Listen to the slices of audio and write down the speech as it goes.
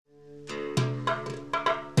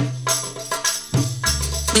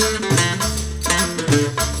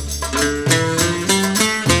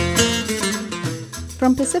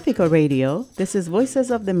Epico Radio, this is Voices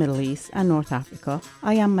of the Middle East and North Africa.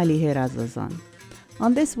 I am Malihe Razazan.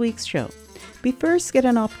 On this week's show, we first get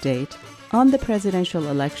an update on the presidential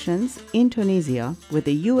elections in Tunisia with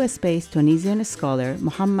the US-based Tunisian scholar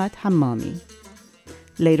Mohammed Hammami.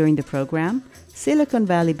 Later in the program, Silicon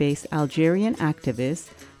Valley-based Algerian activist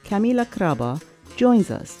Camila Kraba joins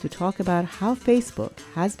us to talk about how Facebook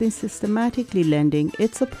has been systematically lending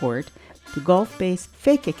its support to Gulf-based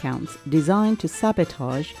fake accounts designed to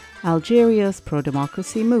sabotage Algeria's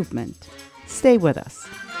pro-democracy movement. Stay with us.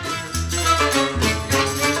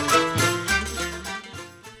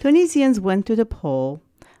 Tunisians went to the poll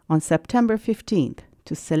on September 15th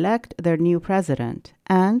to select their new president,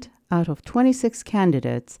 and out of 26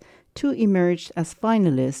 candidates, 2 emerged as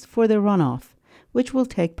finalists for the runoff, which will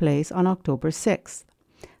take place on October 6th.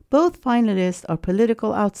 Both finalists are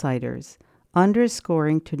political outsiders,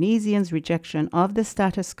 underscoring Tunisians' rejection of the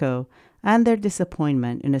status quo and their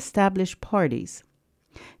disappointment in established parties.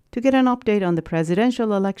 To get an update on the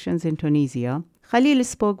presidential elections in Tunisia, Khalil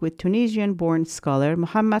spoke with Tunisian-born scholar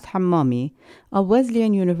Mohammed Hammami of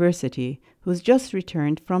Wesleyan University, who's just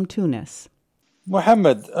returned from Tunis.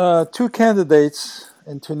 Mohammed, 2 candidates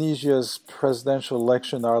in Tunisia's presidential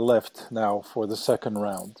election are left now for the second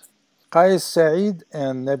round: Kais Saied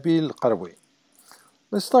and Nabil Karoui.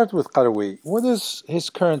 Let's start with Karoui. What is his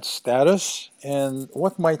current status, and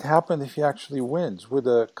what might happen if he actually wins? Would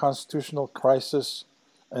a constitutional crisis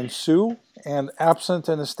ensue? And absent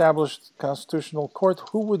an established constitutional court,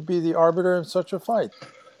 who would be the arbiter in such a fight?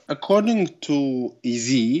 According to EZ,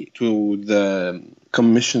 to the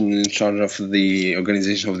commission in charge of the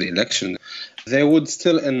organization of the election, they would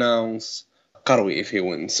still announce Karoui if he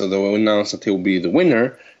wins. So they will announce that he will be the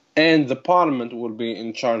winner, and the parliament will be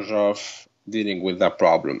in charge of dealing with that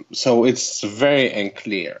problem. So it's very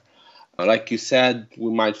unclear. Like you said,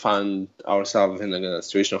 we might find ourselves in a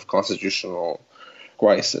situation of constitutional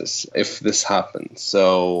crisis if this happens.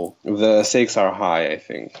 So the stakes are high, I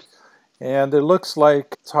think. And it looks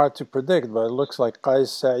like, it's hard to predict, but it looks like Kais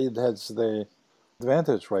Saied has the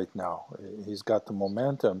advantage right now. He's got the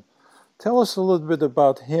momentum. Tell us a little bit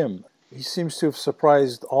about him. He seems to have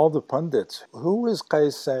surprised all the pundits. Who is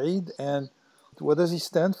Kais Saied, and what does he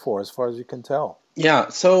stand for, as far as you can tell? Yeah,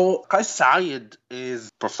 so Kais Saied is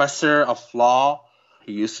professor of law.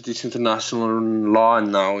 He used to teach international law,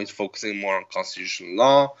 and now he's focusing more on constitutional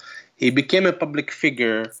law. He became a public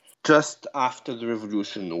figure just after the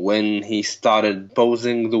revolution, when he started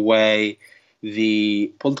posing the way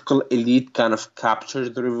the political elite kind of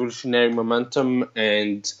captured the revolutionary momentum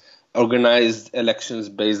and organized elections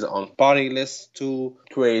based on party lists to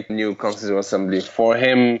create a new constitutional assembly. For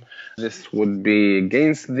him, this would be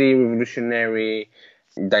against the revolutionary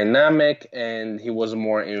dynamic, and he was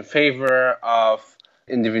more in favor of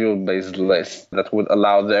individual-based lists that would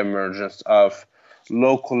allow the emergence of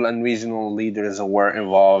local and regional leaders who were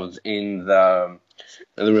involved in the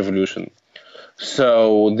revolution.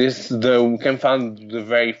 So we can find the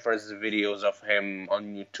very first videos of him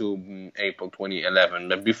on YouTube in April 2011.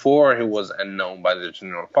 But before, he was unknown by the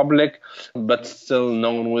general public, but still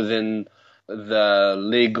known within the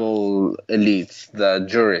legal elites, the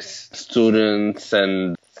jurists, students,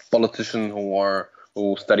 and politicians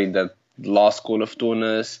who studied at law school of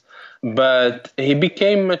Tunis. But he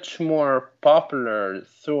became much more popular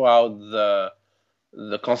throughout the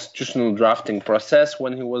constitutional drafting process,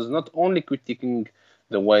 when he was not only critiquing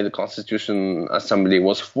the way the Constitution Assembly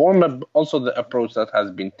was formed, but also the approach that has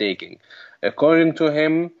been taken. According to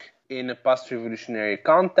him, in a post-revolutionary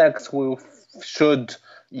context, we should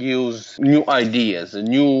use new ideas,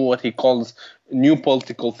 what he calls new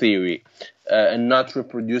political theory, and not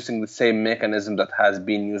reproducing the same mechanism that has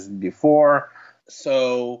been used before.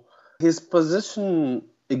 So his position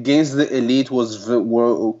against the elite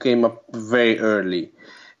came up very early.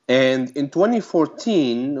 And in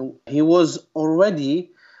 2014, he was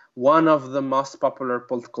already one of the most popular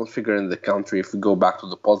political figures in the country. If we go back to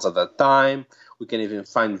the polls at that time, we can even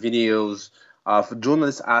find videos of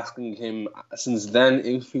journalists asking him since then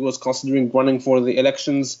if he was considering running for the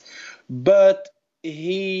elections. But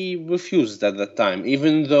he refused at that time,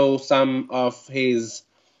 even though some of his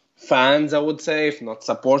fans, I would say, if not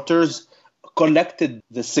supporters, collected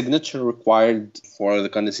the signature required for the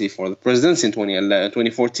candidacy for the presidency in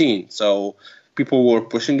 2014. So people were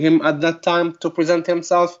pushing him at that time to present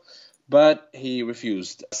himself, but he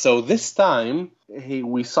refused. So this time,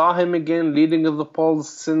 we saw him again leading the polls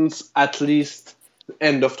since at least the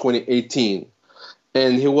end of 2018.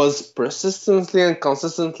 And he was persistently and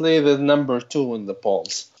consistently the number 2 in the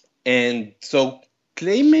polls. And so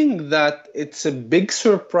claiming that it's a big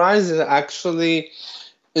surprise is actually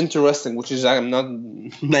interesting, which is, I'm not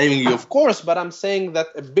blaming you, of course, but I'm saying that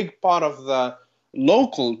a big part of the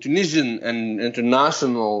local Tunisian and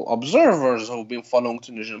international observers who've been following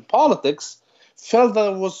Tunisian politics felt that I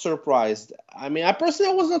was surprised. I mean, I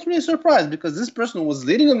personally was not really surprised because this person was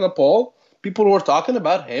leading in the poll. People were talking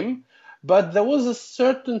about him, but there was a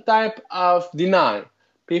certain type of deny.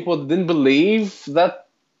 People didn't believe that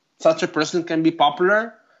such a person can be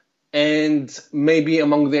popular, and maybe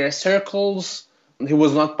among their circles, he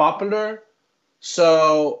was not popular.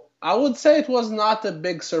 So I would say it was not a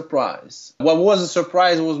big surprise. What was a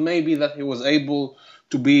surprise was maybe that he was able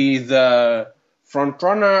to be the front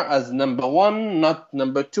runner as number one, not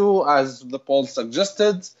number two, as the poll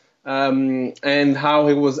suggested, and how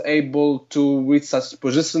he was able to reach such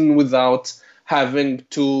position without having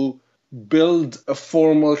to build a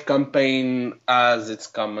formal campaign as it's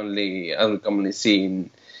commonly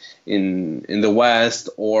seen in the West,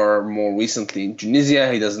 or more recently in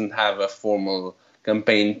Tunisia. He doesn't have a formal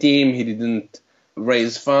campaign team. He didn't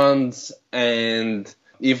raise funds, and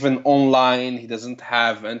even online, he doesn't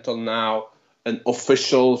have until now an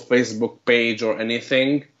official Facebook page or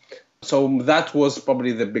anything. So that was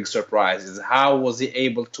probably the big surprise, is how was he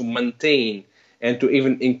able to maintain and to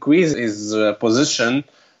even increase his position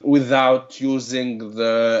without using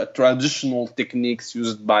the traditional techniques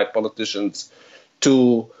used by politicians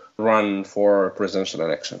to run for presidential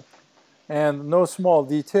election. And no small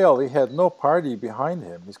detail, he had no party behind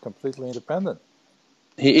him. He's completely independent.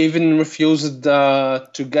 He even refused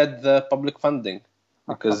to get the public funding,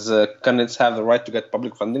 because candidates have the right to get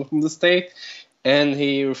public funding from the state, and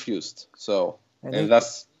he refused. So,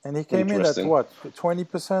 and he came in at what,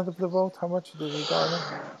 20% of the vote? How much did he garner?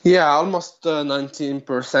 Yeah, almost 19%,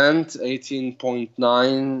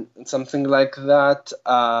 18.9, something like that.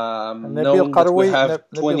 Knowing that we have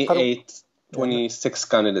 26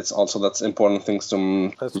 candidates also, that's important things to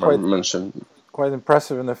mention. Quite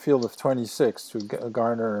impressive in the field of 26 to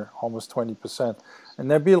garner almost 20%. And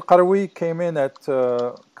Nabil Qaroui came in at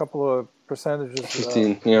a couple of percentages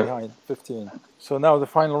 15, behind, 15. So now the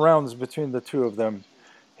final round is between the two of them.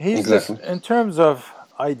 In terms of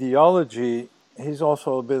ideology, he's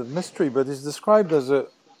also a bit of mystery, but he's described as a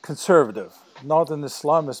conservative, not an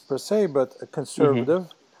Islamist per se, but a conservative,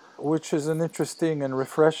 which is an interesting and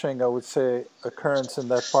refreshing, I would say, occurrence in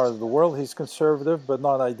that part of the world. He's conservative, but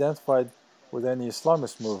not identified with any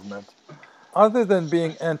Islamist movement. Other than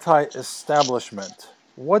being anti-establishment,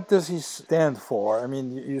 what does he stand for? I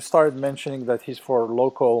mean, you started mentioning that he's for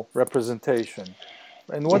local representation.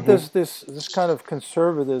 And what does this kind of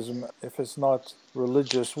conservatism, if it's not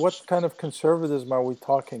religious, what kind of conservatism are we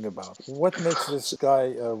talking about? What makes this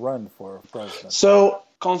guy run for president? So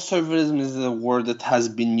conservatism is a word that has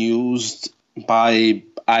been used by,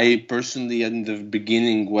 I personally, in the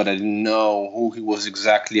beginning, when I didn't know who he was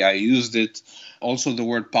exactly, I used it. Also, the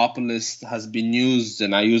word populist has been used,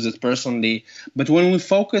 and I use it personally. But when we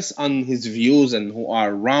focus on his views and who are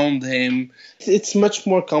around him, it's much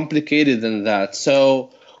more complicated than that. So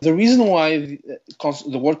the reason why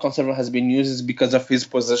the word conservative has been used is because of his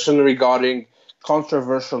position regarding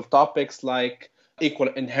controversial topics like equal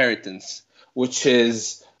inheritance, which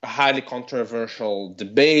is a highly controversial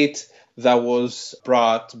debate that was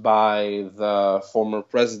brought by the former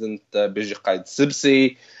president Beji Caid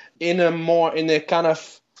Sibsi in a kind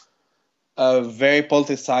of a very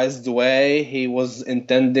politicized way. He was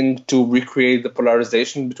intending to recreate the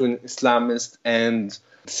polarization between Islamist and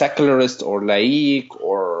secularist or laïc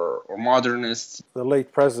or modernist. The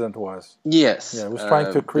late president was. Yes. Yeah, he was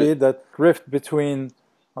trying to create that rift between,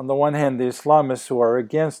 on the one hand, the Islamists who are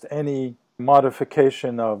against any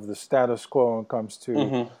modification of the status quo when it comes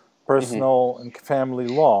to personal and family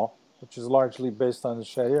law, which is largely based on the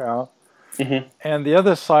Sharia, and the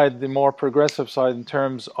other side, the more progressive side, in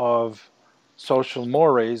terms of social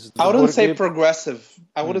mores. I wouldn't say progressive.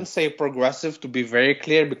 I wouldn't say progressive, to be very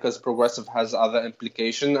clear, because progressive has other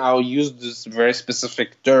implications. I'll use these very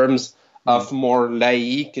specific terms of more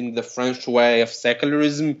laïque in the French way of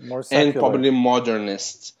secularism, and probably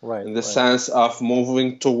modernist, in the sense of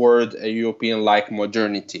moving toward a European-like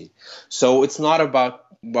modernity. So it's not about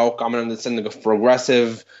common understanding of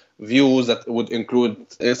progressive views that would include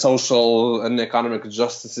social and economic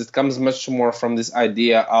justice. It comes much more from this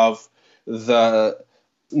idea of the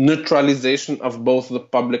neutralization of both the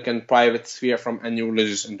public and private sphere from any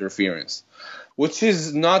religious interference, which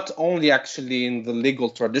is not only actually in the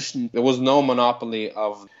legal tradition. There was no monopoly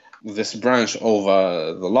of this branch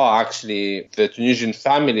over the law. Actually, the Tunisian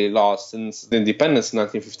family law since the independence in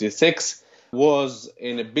 1956 was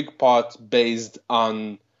in a big part based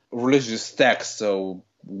on religious texts. So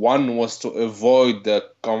One was to avoid the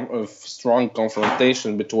strong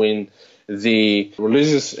confrontation between the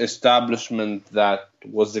religious establishment that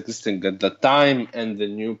was existing at the time and the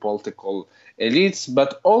new political elites,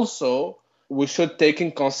 but also we should take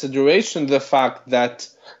in consideration the fact that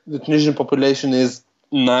the Tunisian population is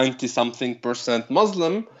 90-something%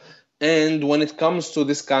 Muslim, and when it comes to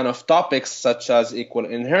this kind of topics such as equal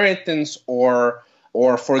inheritance or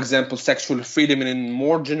for example, sexual freedom in a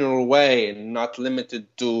more general way and not limited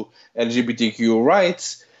to LGBTQ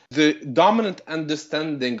rights, the dominant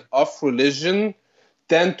understanding of religion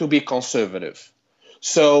tend to be conservative.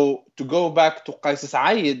 So to go back to Qais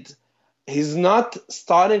Said, he's not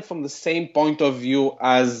starting from the same point of view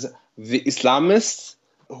as the Islamists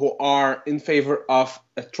who are in favor of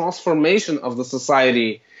a transformation of the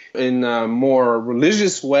society in a more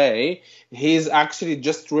religious way. He's actually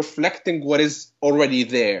just reflecting what is already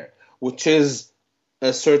there, which is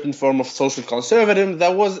a certain form of social conservatism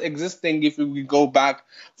that was existing if we go back,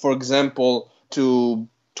 for example, to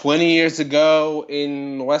 20 years ago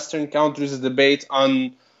in Western countries. The debate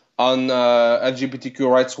on LGBTQ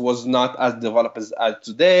rights was not as developed as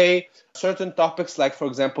today. Certain topics like, for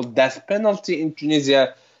example, death penalty in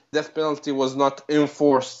Tunisia. Death penalty was not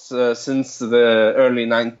enforced since the early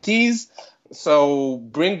 90s. So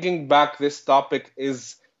bringing back this topic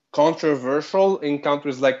is controversial in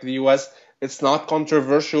countries like the US. It's not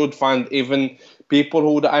controversial. You'd find even people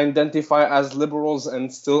who would identify as liberals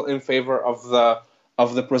and still in favor of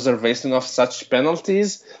the preservation of such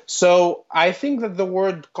penalties. So I think that the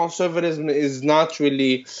word conservatism is not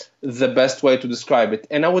really the best way to describe it.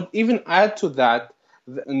 And I would even add to that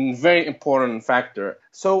a very important factor.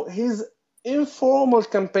 So his informal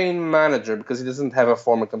campaign manager, because he doesn't have a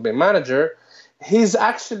formal campaign manager, he's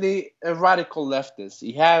actually a radical leftist.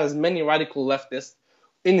 He has many radical leftists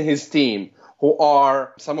in his team who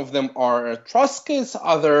are, some of them are Trotskyists,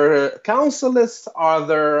 other councilists,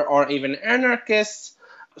 other or even anarchists.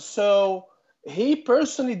 So he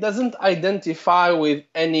personally doesn't identify with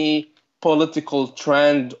any political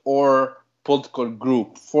trend or political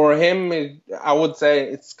group. For him, I would say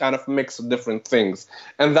it's kind of a mix of different things.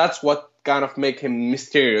 And that's what kind of make him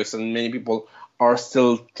mysterious, and many people are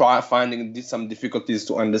still finding some difficulties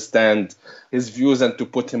to understand his views and to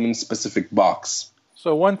put him in a specific box.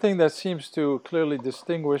 So one thing that seems to clearly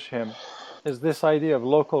distinguish him is this idea of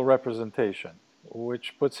local representation,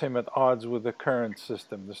 which puts him at odds with the current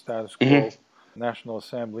system, the status quo, National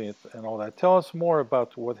Assembly, and all that. Tell us more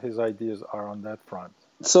about what his ideas are on that front.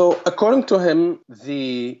 So according to him,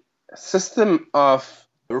 the system of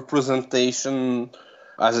representation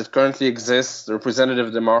as it currently exists, the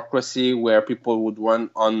representative democracy, where people would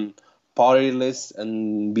run on party lists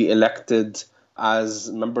and be elected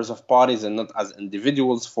as members of parties and not as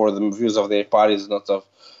individuals for the views of their parties, not of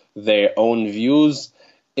their own views,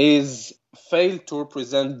 is failed to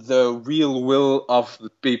represent the real will of the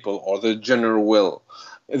people or the general will.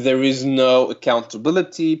 There is no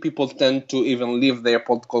accountability. People tend to even leave their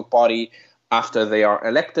political party after they are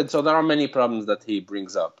elected. So there are many problems that he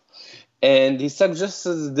brings up. And he suggests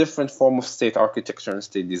a different form of state architecture and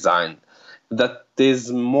state design that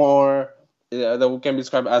is more, that we can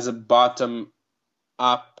describe as a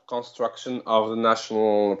bottom-up construction of the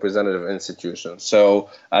national representative institution.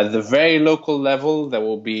 So at the very local level, there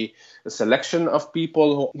will be a selection of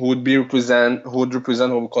people who would represent what we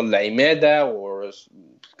call la imeda, or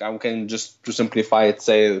I can just to simplify it,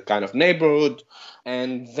 say the kind of neighborhood.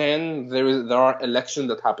 And then there are elections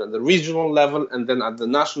that happen at the regional level and then at the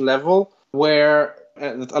national level, where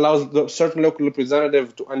it allows the certain local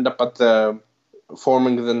representative to end up at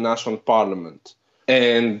forming the national parliament.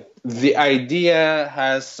 And the idea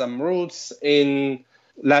has some roots in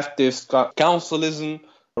leftist councilism,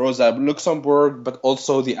 Rosa Luxemburg, but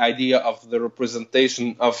also the idea of the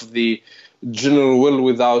representation of the general will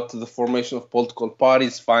without the formation of political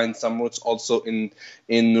parties finds some roots also in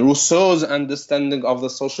Rousseau's understanding of the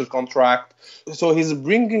social contract. So he's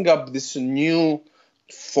bringing up this new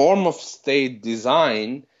form of state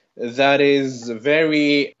design that is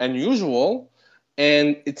very unusual,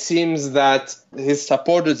 and it seems that his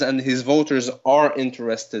supporters and his voters are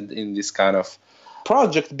interested in this kind of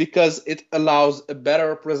project because it allows a better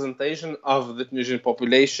representation of the Tunisian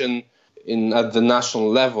population at the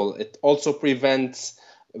national level. It also prevents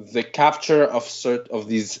the capture of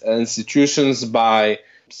these institutions by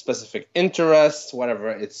specific interests,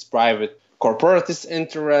 whatever it's private corporatist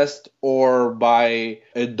interest or by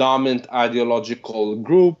a dominant ideological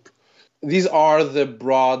group. These are the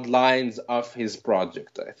broad lines of his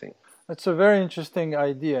project, I think. That's a very interesting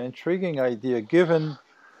idea, intriguing idea, given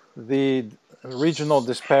the regional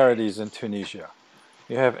disparities in Tunisia.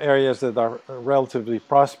 You have areas that are relatively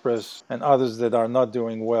prosperous and others that are not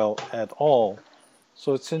doing well at all.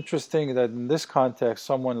 So it's interesting that in this context,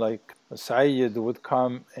 someone like Saeed would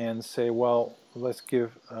come and say, well, let's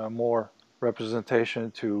give more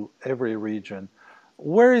representation to every region.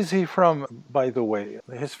 Where is he from, by the way?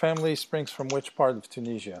 His family springs from which part of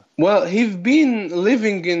Tunisia? Well, he's been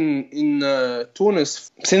living in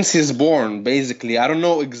Tunis since he's born, basically. I don't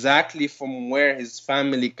know exactly from where his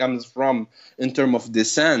family comes from in terms of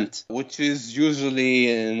descent, which is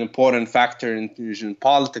usually an important factor in Tunisian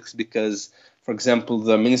politics because, for example,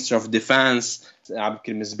 the Minister of Defense,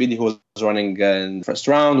 Abdelkrim Mezbidi, who was running in the first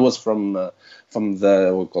round, was from the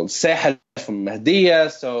what we call Sahel, from Mahdiya,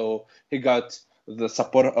 so he got the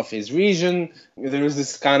support of his region. There is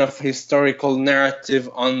this kind of historical narrative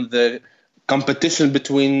on the competition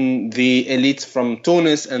between the elites from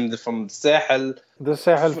Tunis and from the Sahel. The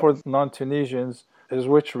Sahel, for non-Tunisians, is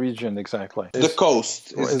which region exactly? The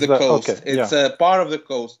coast. It's the coast. Okay, it's a part of the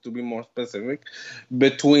coast, to be more specific,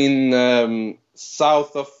 between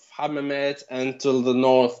south of Hammamet until the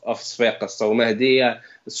north of Sfaqa, so Mahdiya,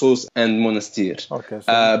 Sousse, and Monastir. Okay.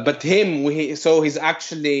 But he's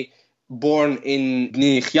actually born in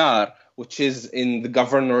Bni Khyar, which is in the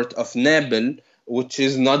governorate of Nabil, which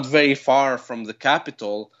is not very far from the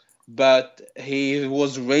capital, but he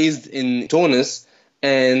was raised in Tunis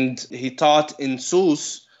and he taught in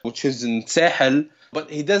Sousse, which is in Sahel, but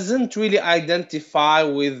he doesn't really identify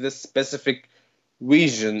with the specific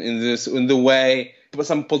region in the way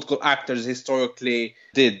some political actors historically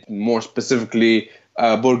did, more specifically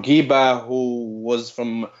Bourguiba, who was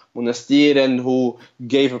from Monastir and who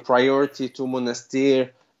gave a priority to Monastir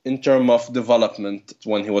in terms of development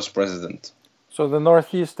when he was president. So the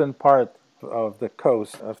northeastern part of the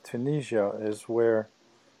coast of Tunisia is where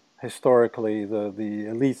historically the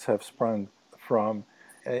elites have sprung from.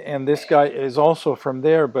 And this guy is also from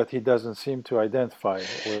there, but he doesn't seem to identify.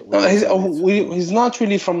 He's not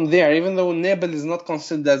really from there, even though Nabil is not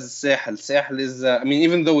considered as Sahel. Sahel is,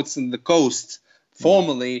 even though it's in the coast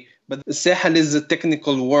formally, but Sahel is a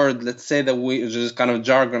technical word, let's say, that just kind of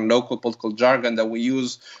jargon, local political jargon that we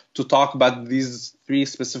use to talk about these three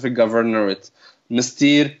specific governorates: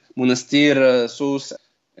 Monastir, Sousse,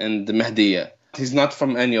 and Mahdiya. He's not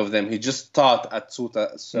from any of them. He just taught at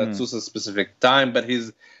Soussa's specific time, but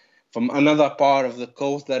he's from another part of the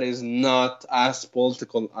coast that is not as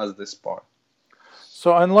political as this part.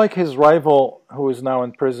 So unlike his rival, who is now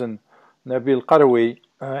in prison, Nabil Qaroui,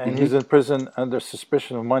 and he's in prison under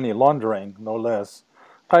suspicion of money laundering, no less,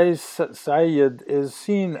 Qais Saeed is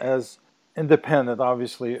seen as independent,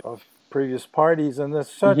 obviously, of previous parties, and as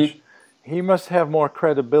such, he must have more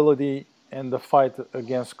credibility in the fight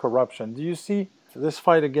against corruption. Do you see this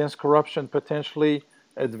fight against corruption potentially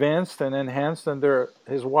advanced and enhanced under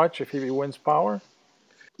his watch if he wins power?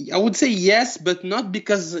 I would say yes, but not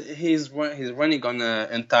because he's running on an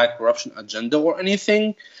anti-corruption agenda or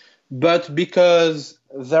anything, but because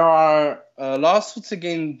there are lawsuits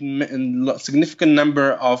against a significant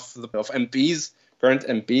number of MPs, current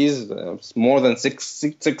MPs, more than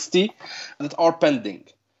 60, that are pending.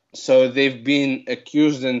 So they've been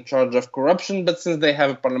accused and charged of corruption, but since they have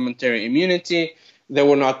a parliamentary immunity, they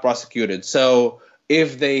were not prosecuted. So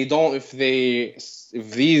if these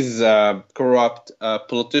corrupt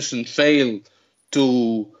politicians fail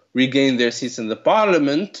to regain their seats in the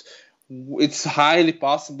parliament, it's highly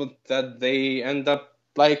possible that they end up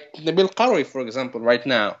like Nabil Qaroui, for example, right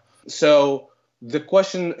now. So the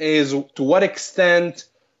question is, to what extent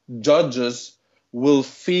judges will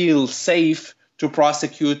feel safe to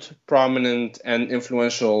prosecute prominent and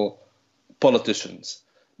influential politicians,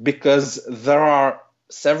 because there are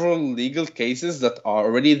several legal cases that are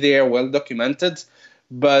already there, well documented,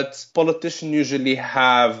 but politicians usually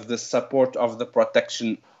have the support of the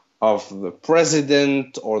protection of the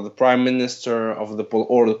president or the prime minister or the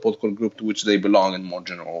political group to which they belong in a more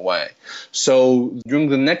general way. So during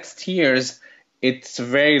the next years, it's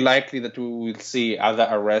very likely that we will see other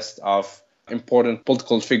arrests of important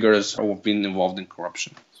political figures who have been involved in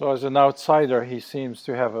corruption. So as an outsider, he seems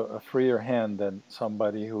to have a freer hand than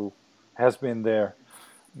somebody who has been there,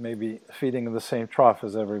 maybe feeding in the same trough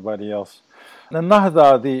as everybody else. The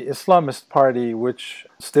Nahda, the Islamist party, which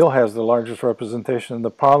still has the largest representation in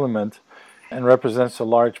the parliament and represents a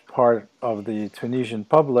large part of the Tunisian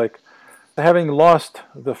public, having lost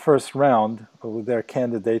the first round with their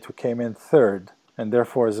candidate who came in third and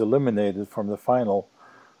therefore is eliminated from the final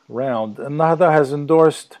round, Nahda has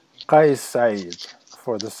endorsed Qais Saeed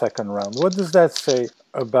for the second round. What does that say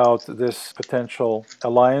about this potential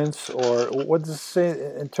alliance, or what does it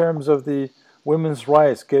say in terms of the women's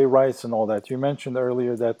rights, gay rights and all that? You mentioned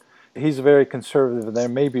earlier that He's very conservative, and there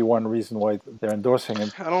may be one reason why they're endorsing him.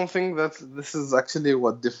 I don't think that this is actually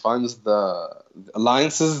what defines the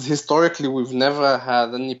alliances. Historically, we've never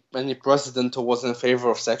had any president who was in favor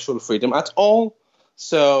of sexual freedom at all.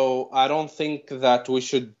 So I don't think that we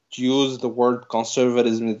should use the word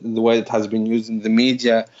conservatism in the way it has been used in the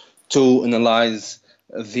media to analyze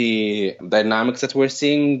the dynamics that we're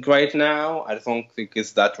seeing right now. I don't think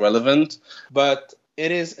it's that relevant. But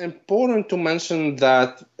it is important to mention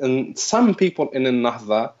that some people in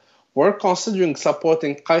Al-Nahda were considering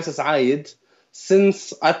supporting Qais Said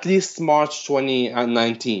since at least March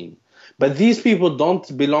 2019. But these people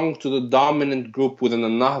don't belong to the dominant group within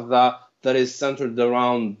Al-Nahda that is centered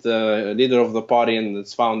around the leader of the party and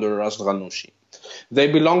its founder, Rashid Ghannouchi. They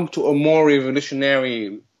belong to a more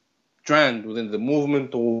revolutionary trend within the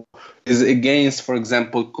movement who is against, for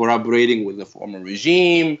example, collaborating with the former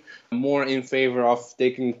regime, more in favor of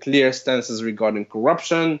taking clear stances regarding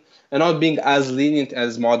corruption, and not being as lenient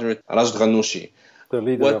as moderate Rashid Ghannouchi. The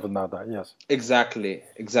leader of Nahda, yes.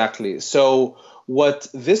 Exactly. So what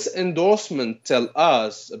this endorsement tells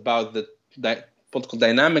us about the political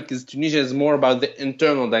dynamic is Tunisia is more about the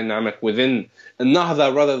internal dynamic within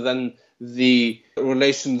Nahda rather than the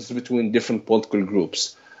relations between different political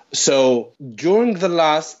groups. So during the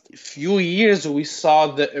last few years, we saw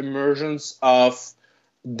the emergence of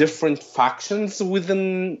different factions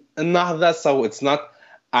within Nahda, so it's not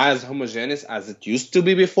as homogeneous as it used to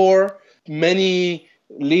be before. Many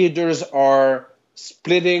leaders are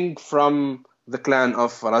splitting from the clan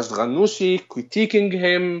of Rashid Ghannouchi, critiquing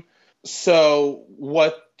him. So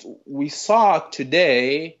what we saw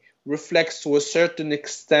today reflects to a certain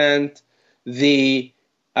extent these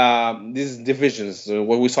divisions.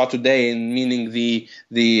 What we saw today, meaning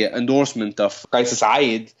the endorsement of Qais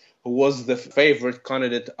Said, who was the favorite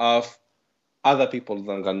candidate of other people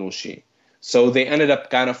than Ghannouchi. So they ended up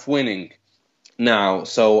kind of winning now.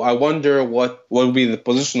 So I wonder what will be the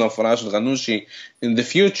position of Rashid Ghannouchi in the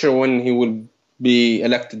future when he will be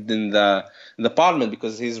elected in the parliament,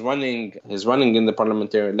 because he's running in the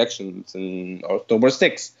parliamentary elections in October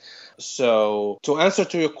 6th. So to answer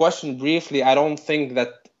to your question briefly, I don't think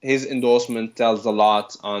that his endorsement tells a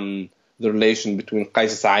lot on the relation between Qais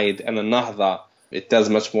Said and Nahda. It tells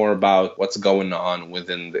much more about what's going on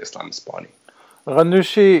within the Islamist party.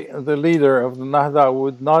 Ghannouchi, the leader of the Nahda,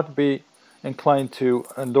 would not be inclined to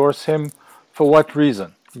endorse him. For what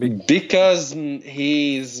reason? Because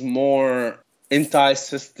he's more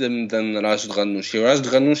anti-system than Rashid Ghannouchi. Rashid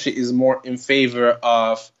Ghannouchi is more in favor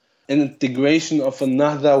of an integration of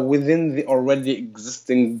Nahda within the already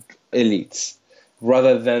existing elites,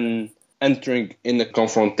 rather than entering in a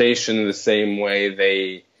confrontation in the same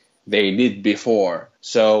way they did before.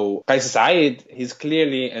 So Qais Said, he's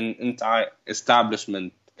clearly an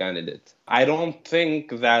anti-establishment candidate. I don't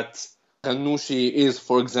think that Ghannouchi is,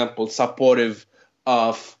 for example, supportive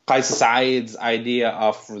of Qais Said's idea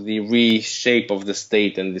of the reshape of the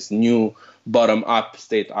state and this new bottom-up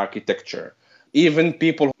state architecture. Even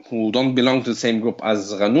people who don't belong to the same group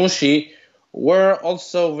as Ghannouchi were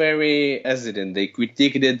also very hesitant. They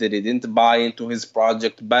critiqued it, they didn't buy into his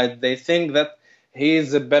project, but they think that he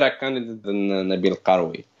is a better candidate than Nabil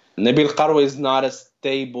Karoui. Nabil Karoui is not a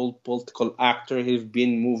stable political actor. He's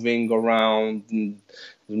been moving around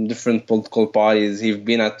in different political parties. He's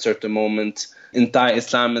been at certain moments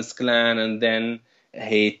anti-Islamist clan, and then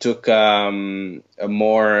he took a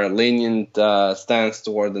more lenient stance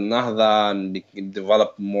toward the Nahda and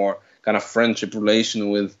developed more kind of friendship relation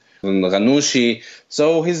with Ghannouchi.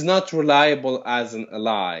 So he's not reliable as an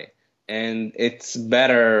ally. And it's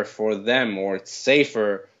better for them, or it's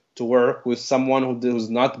safer to work with someone who's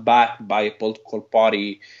not backed by a political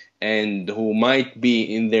party and who might be,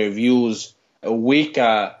 in their views, a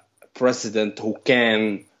weaker president who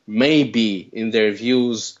can maybe, in their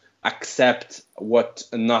views, accept what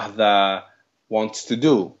Nahda wants to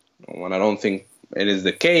do. And I don't think it is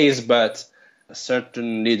the case, but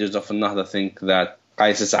certain leaders of Nahda think that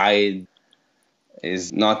Qais Said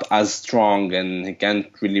is not as strong and he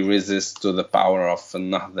can't really resist to the power of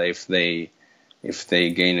Nahda if they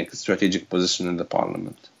gain a strategic position in the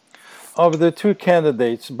parliament. Of the two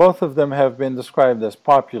candidates, both of them have been described as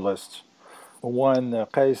populists. One,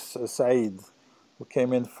 Qais Said, who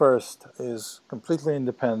came in first, is completely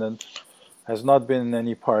independent, has not been in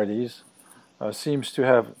any parties, seems to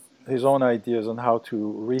have his own ideas on how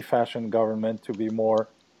to refashion government to be more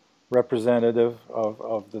representative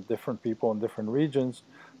of the different people in different regions.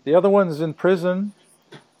 The other one is in prison.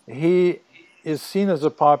 He is seen as a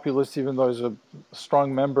populist, even though he's a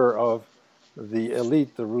strong member of the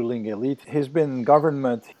elite, the ruling elite. He's been in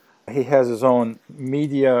government. He has his own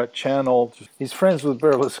media channel. He's friends with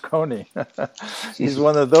Berlusconi. He's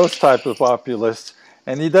one of those type of populists.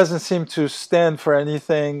 And he doesn't seem to stand for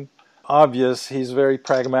anything obvious. He's very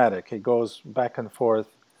pragmatic. He goes back and forth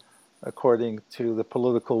according to the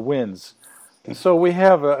political winds. So we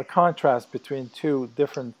have a contrast between two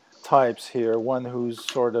different types here. One who's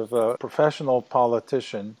sort of a professional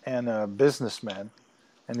politician and a businessman,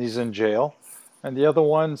 and he's in jail. And the other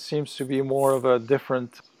one seems to be more of a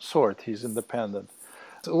different sort. He's independent.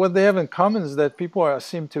 So what they have in common is that people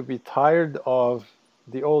seem to be tired of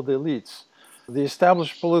the old elites. The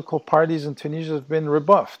established political parties in Tunisia have been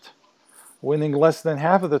rebuffed, winning less than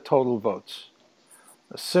half of the total votes.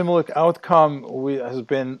 A similar outcome has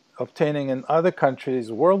been obtaining in other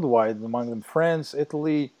countries worldwide, among them France,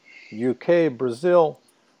 Italy, UK, Brazil,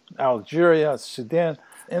 Algeria, Sudan.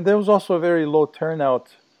 And there was also a very low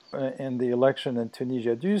turnout in the election in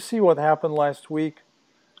Tunisia. Do you see what happened last week?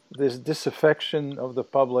 This disaffection of the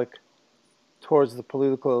public towards the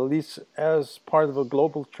political elites as part of a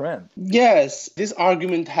global trend. Yes, this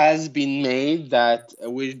argument has been made that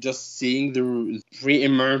we're just seeing the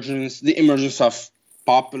emergence of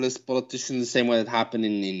populist politicians, the same way that happened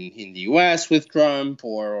in the US with Trump,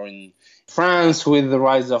 or in France with the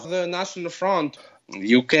rise of the National Front,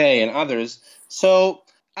 the UK and others. So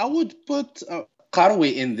I would put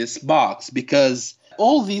Karoui in this box, because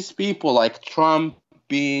all these people like Trump,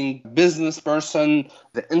 being a business person,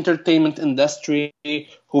 the entertainment industry,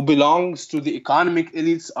 who belongs to the economic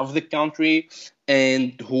elites of the country,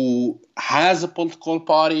 and who has a political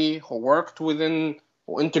party, who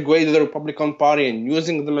integrated the Republican Party and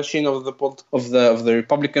using the machine of the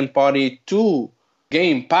Republican Party to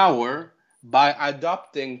gain power by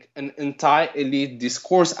adopting an anti-elite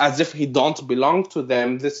discourse as if he don't belong to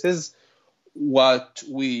them. This is what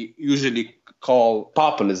we usually call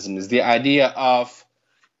populism, is the idea of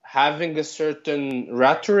having a certain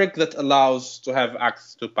rhetoric that allows to have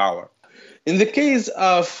access to power. In the case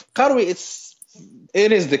of Karoui,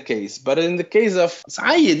 it is the case, but in the case of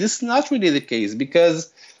Said, this is not really the case,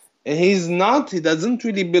 because he doesn't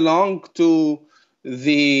really belong to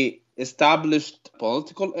the established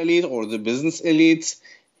political elite or the business elites.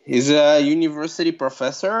 He's a university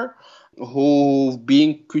professor who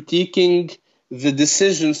been critiquing the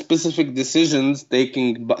specific decisions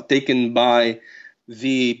taken by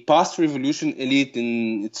the post-revolution elite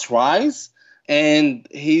in its rise, and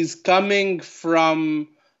he's coming from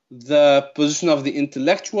the position of the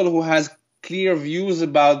intellectual who has clear views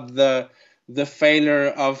about the failure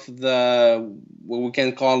of what we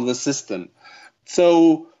can call the system.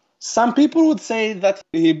 So some people would say that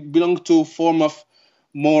he belonged to a form of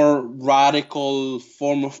more radical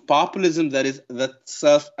form of populism that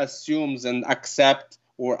self-assumes and accept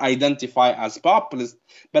or identify as populist,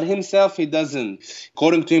 but himself he doesn't.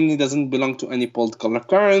 According to him, he doesn't belong to any political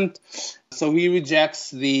current, so he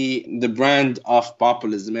rejects the brand of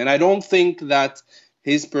populism. And I don't think that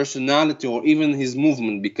his personality or even his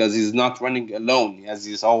movement, because he's not running alone, he has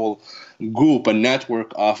his whole group and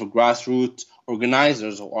network of grassroots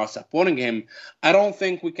organizers who are supporting him. I don't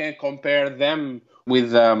think we can compare them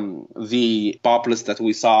with the populists that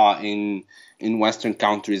we saw in Western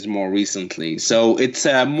countries more recently. So it's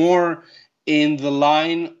more in the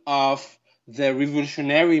line of the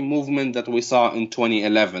revolutionary movement that we saw in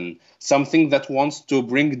 2011, something that wants to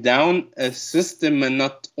bring down a system and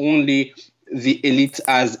not only the elite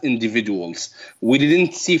as individuals. We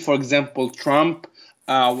didn't see, for example, Trump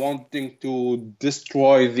wanting to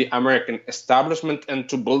destroy the American establishment and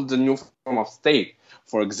to build a new form of state,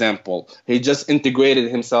 for example. He just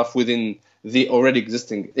integrated himself within the already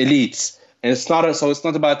existing elites. And it's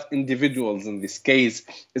not about individuals in this case.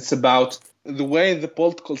 It's about the way the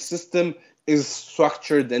political system is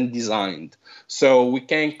structured and designed. So we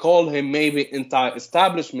can call him maybe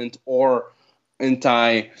anti-establishment or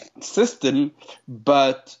anti-system,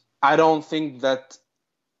 but I don't think that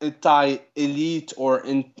anti-elite or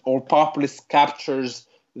populist captures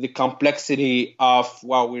the complexity of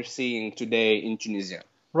what we're seeing today in Tunisia.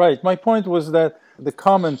 Right. My point was that the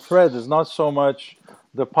common thread is not so much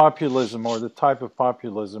the populism or the type of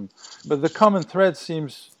populism, but the common thread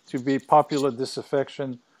seems to be popular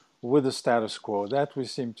disaffection with the status quo. That we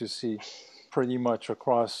seem to see pretty much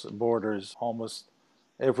across borders, almost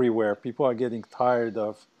everywhere. People are getting tired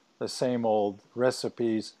of the same old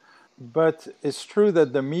recipes. But it's true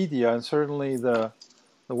that the media, and certainly the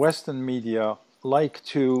Western media, like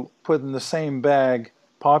to put in the same bag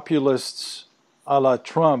populists a la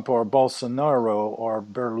Trump or Bolsonaro or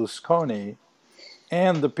Berlusconi,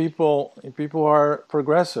 and the people who are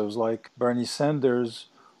progressives like Bernie Sanders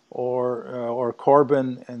or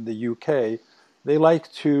Corbyn in the UK, they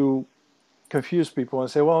like to confuse people and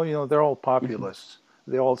say, well, they're all populists.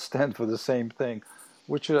 They all stand for the same thing,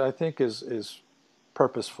 which I think is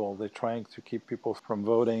purposeful. They're trying to keep people from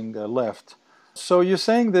voting left. So you're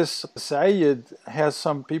saying this Said has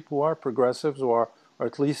some people who are progressives, or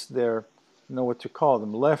at least they're, what to call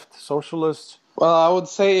them, left socialists? Well, I would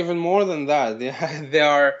say even more than that. They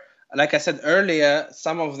are, like I said earlier,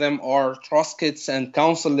 some of them are Trotskyists and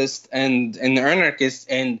councilists and anarchists,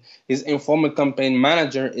 and his informal campaign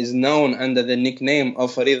manager is known under the nickname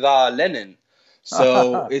of Rida Lenin.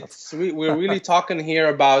 So we're really talking here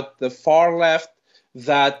about the far left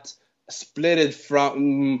that split it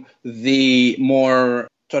from the more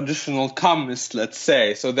traditional communists, let's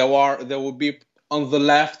say. So there will be on the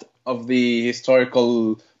left of the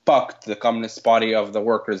historical PACT, the Communist Party of the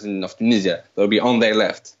Workers of Tunisia. They'll be on their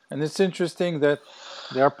left. And it's interesting that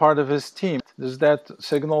they are part of his team. Does that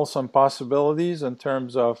signal some possibilities in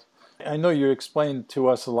terms of, I know you explained to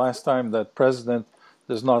us the last time that president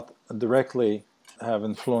does not directly have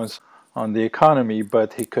influence on the economy,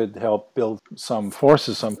 but he could help build some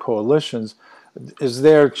forces, some coalitions. Is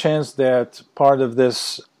there a chance that part of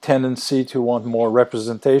this tendency to want more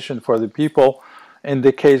representation for the people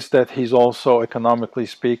indicates that he's also, economically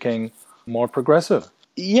speaking, more progressive?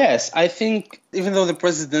 Yes, I think even though the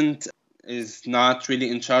president is not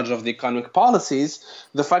really in charge of the economic policies,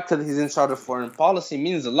 the fact that he's in charge of foreign policy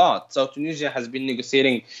means a lot. So Tunisia has been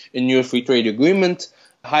negotiating a new free trade agreement,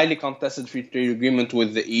 highly contested free trade agreement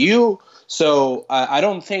with the EU. So I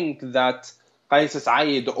don't think that Kais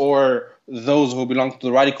Saied or those who belong to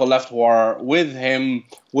the radical left who are with him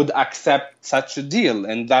would accept such a deal.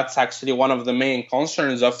 And that's actually one of the main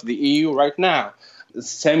concerns of the EU right now.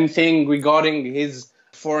 Same thing regarding his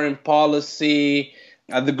foreign policy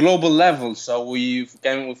at the global level. So we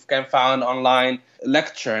can find online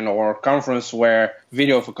lecture or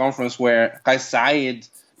video of a conference where Kais Saied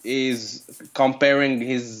is comparing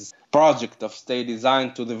his project of state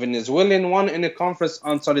design to the Venezuelan one in a conference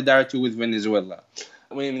on solidarity with Venezuela.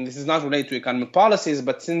 I mean, this is not related to economic policies,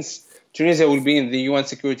 but since Tunisia will be in the UN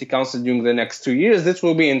Security Council during the next 2 years, this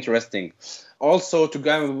will be interesting. Also, to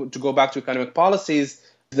go back to economic policies,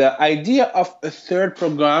 the idea of a third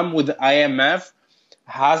program with the IMF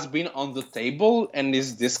has been on the table and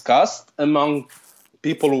is discussed among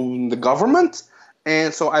people in the government.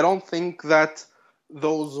 And so I don't think that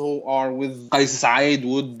those who are with Kais Saied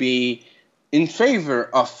would be in favor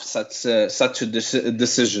of such a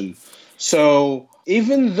decision. So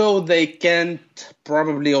even though they can't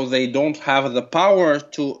probably, or they don't have the power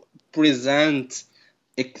to present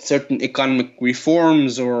certain economic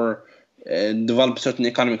reforms or develop certain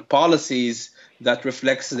economic policies that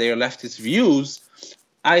reflects their leftist views,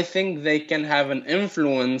 I think they can have an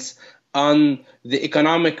influence on the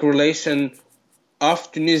economic relation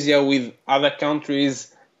of Tunisia with other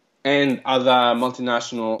countries and other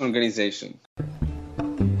multinational organizations.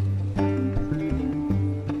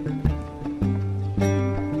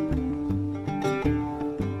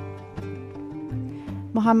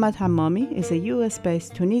 Mohammed Hammami is a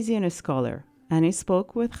US-based Tunisian scholar, and he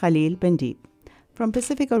spoke with Khalil Bendib. From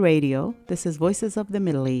Pacifica Radio, this is Voices of the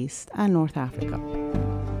Middle East and North Africa.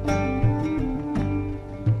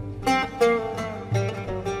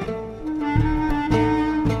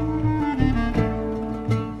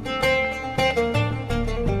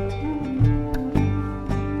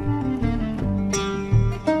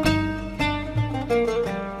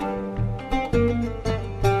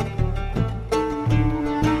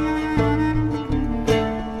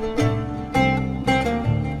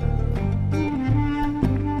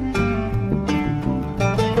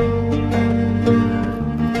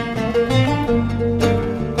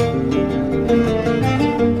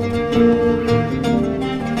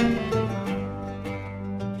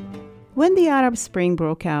 When the Arab Spring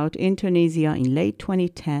broke out in Tunisia in late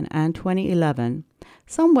 2010 and 2011,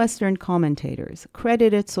 some Western commentators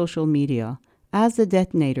credited social media as the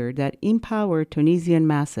detonator that empowered Tunisian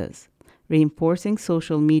masses, reinforcing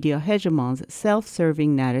social media hegemons'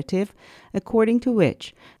 self-serving narrative, according to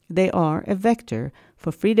which they are a vector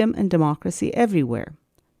for freedom and democracy everywhere,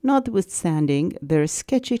 notwithstanding their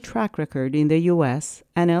sketchy track record in the US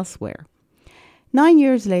and elsewhere. 9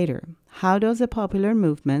 years later, how does a popular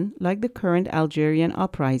movement like the current Algerian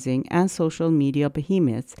uprising and social media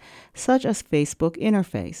behemoths such as Facebook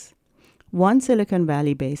interface? One Silicon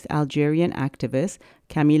Valley-based Algerian activist,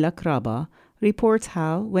 Camila Kraba, reports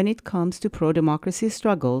how, when it comes to pro-democracy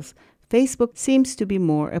struggles, Facebook seems to be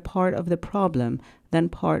more a part of the problem than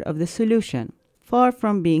part of the solution. Far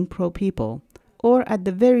from being pro-people, or at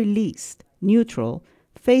the very least, neutral,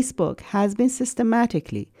 Facebook has been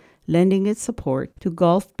systematically lending its support to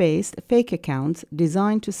Gulf-based fake accounts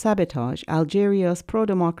designed to sabotage Algeria's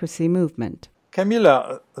pro-democracy movement.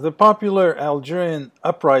 Camila, the popular Algerian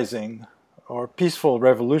uprising, or peaceful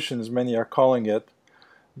revolution as many are calling it,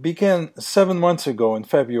 began 7 months ago in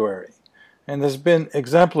February and has been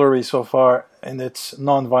exemplary so far in its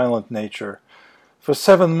non-violent nature. For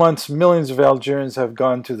 7 months, millions of Algerians have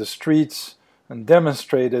gone to the streets and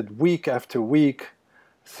demonstrated week after week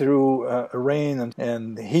through rain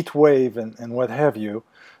and heat wave and what have you,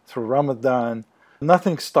 through Ramadan.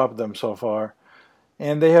 Nothing stopped them so far.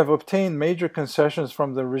 And they have obtained major concessions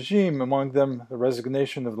from the regime, among them the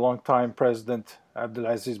resignation of longtime President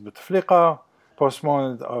Abdelaziz Bouteflika,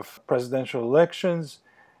 postponement of presidential elections,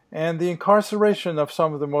 and the incarceration of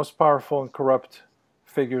some of the most powerful and corrupt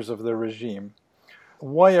figures of the regime.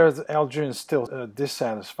 Why are the Algerians still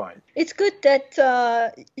dissatisfied? It's good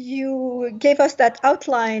that you gave us that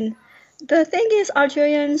outline. The thing is,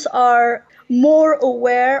 Algerians are more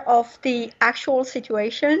aware of the actual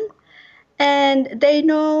situation. And they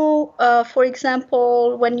know, for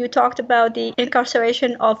example, when you talked about the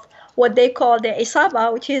incarceration of what they call the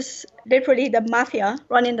Isaba, which is literally the mafia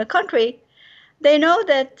running the country, they know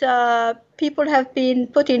that people have been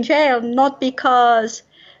put in jail not because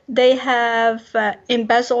they have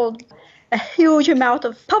embezzled a huge amount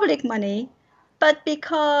of public money, but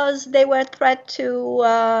because they were a threat to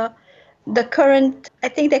the current, I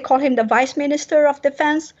think they call him the Vice Minister of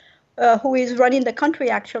Defense, who is running the country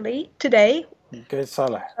actually today. Gaid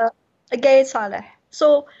Saleh. Gaid Saleh.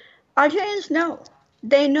 So Algerians know.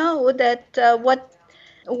 They know that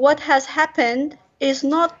what has happened is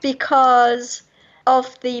not because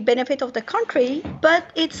of the benefit of the country,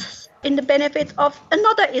 but it's in the benefit of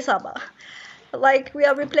another Isaba. Like we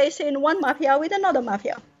are replacing one mafia with another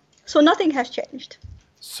mafia. So nothing has changed.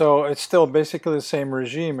 So it's still basically the same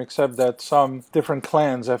regime, except that some different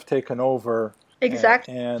clans have taken over.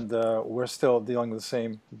 Exactly. And we're still dealing with the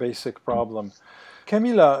same basic problem.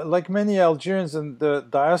 Camila, like many Algerians in the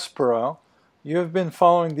diaspora, you have been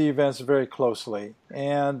following the events very closely,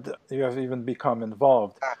 and you have even become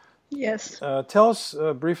involved. Yes. Tell us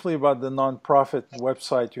briefly about the non-profit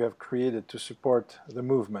website you have created to support the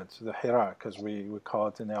movement, the Hirak, as we call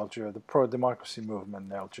it in Algeria, the pro-democracy movement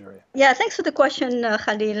in Algeria. Yeah, thanks for the question,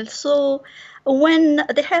 Khalil. So when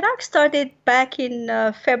the Hirak started back in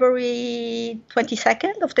February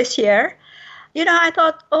 22nd of this year, I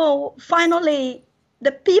thought, oh, finally,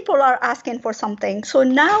 the people are asking for something. So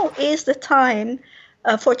now is the time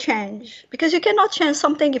for change, because you cannot change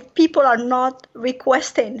something if people are not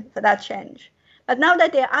requesting for that change. But now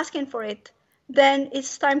that they're asking for it, then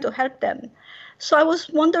it's time to help them. So I was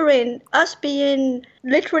wondering, us being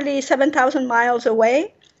literally 7,000 miles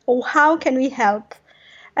away, how can we help?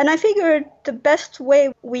 And I figured the best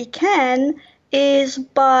way we can is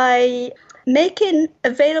by making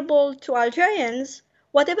available to Algerians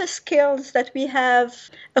whatever skills that we have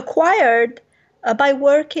acquired by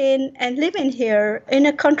working and living here in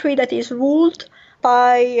a country that is ruled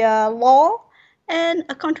by law and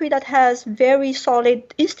a country that has very solid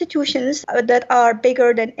institutions that are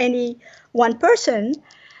bigger than any one person.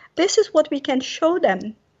 This is what we can show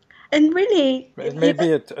them. And really... It may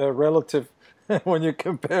be a relative, when you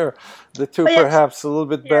compare the two, perhaps a little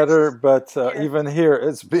bit better, but even here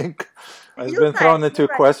it's been thrown into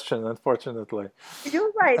question, unfortunately.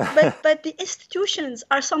 You're right, but the institutions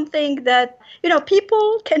are something that,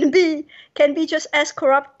 people can be just as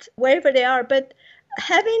corrupt wherever they are, but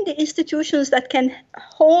having the institutions that can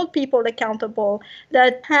hold people accountable,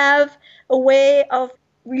 that have a way of,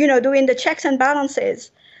 doing the checks and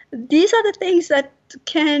balances, these are the things that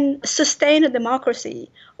can sustain a democracy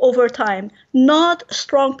over time, not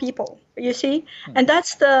strong people, you see? And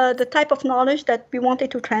that's the type of knowledge that we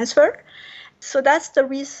wanted to transfer. So that's the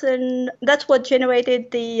reason, that's what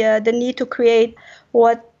generated the need to create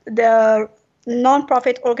what the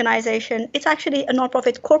nonprofit organization, it's actually a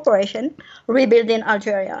nonprofit corporation, Rebuilding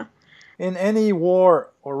Algeria. In any war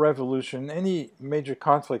or revolution, any major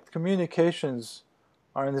conflict, communications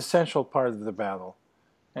are an essential part of the battle.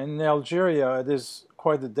 And in Algeria, it is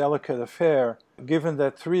quite a delicate affair, given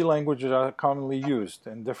that 3 languages are commonly used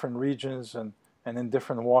in different regions and in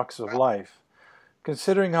different walks of life.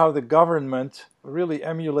 Considering how the government, really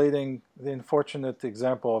emulating the unfortunate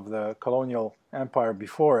example of the colonial empire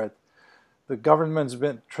before it, the government's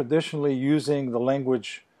been traditionally using the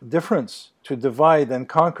language difference to divide and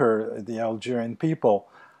conquer the Algerian people.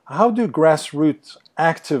 How do grassroots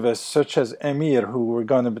activists such as Emir, who we're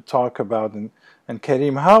going to talk about, and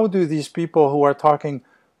Karim, how do these people who are talking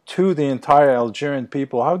to the entire Algerian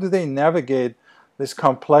people, how do they navigate this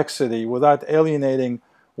complexity without alienating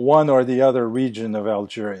one or the other region of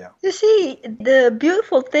Algeria? You see, the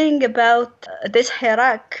beautiful thing about this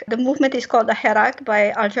Hirak, the movement is called the Hirak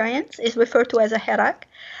by Algerians, is referred to as a Hirak.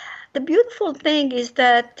 The beautiful thing is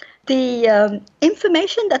that the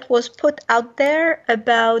information that was put out there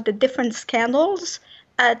about the different scandals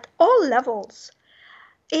at all levels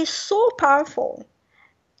is so powerful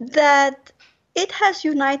that it has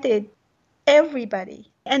united everybody.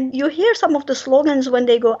 And you hear some of the slogans when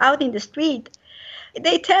they go out in the street.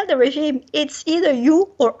 They tell the regime, it's either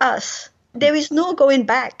you or us. There is no going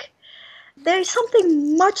back. There is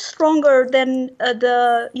something much stronger than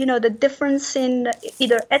the difference in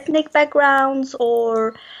either ethnic backgrounds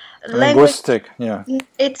or linguistic. Yeah.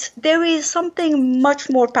 There is something much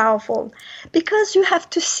more powerful, because you have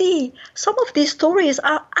to see some of these stories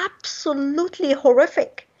are absolutely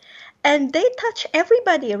horrific. And they touch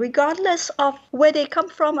everybody, regardless of where they come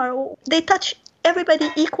from, or they touch everybody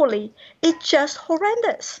equally. It's just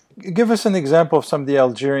horrendous. Give us an example of some of the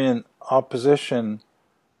Algerian opposition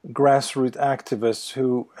grassroots activists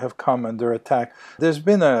who have come under attack. There's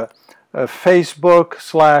been a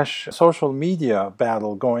Facebook/social media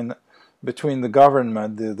battle going between the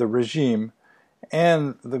government, the regime,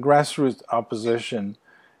 and the grassroots opposition.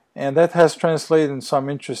 And that has translated in some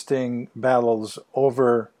interesting battles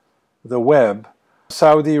over the web.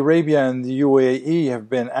 Saudi Arabia and the UAE have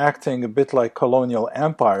been acting a bit like colonial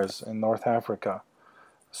empires in North Africa,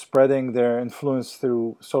 spreading their influence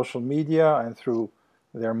through social media and through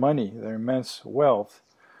their money, their immense wealth.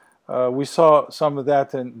 We saw some of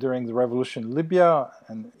that during the revolution in Libya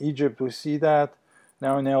and Egypt. We see that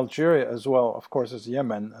now in Algeria as well, of course, as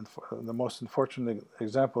Yemen, and the most unfortunate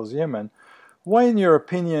example is Yemen. Why, in your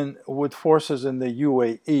opinion, would forces in the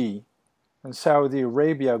UAE and Saudi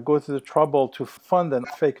Arabia go to the trouble to fund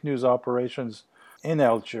fake news operations in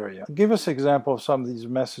Algeria? Give us an example of some of these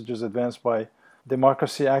messages advanced by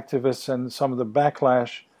democracy activists and some of the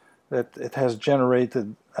backlash that it has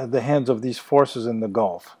generated at the hands of these forces in the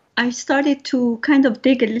Gulf. I started to kind of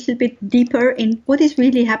dig a little bit deeper in what is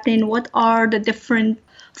really happening, what are the different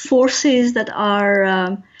forces that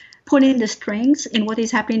are pulling the strings in what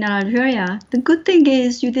is happening in Algeria. The good thing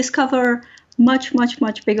is you discover much, much,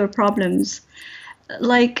 much bigger problems,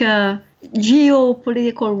 like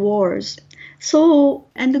geopolitical wars. So,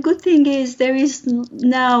 and the good thing is there is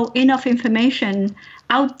now enough information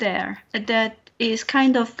out there that is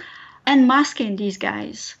kind of unmasking these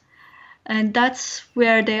guys. And that's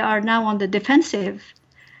where they are now on the defensive.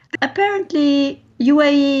 Apparently,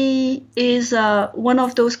 UAE is one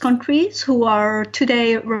of those countries who are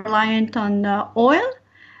today reliant on oil,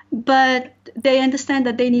 but they understand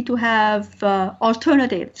that they need to have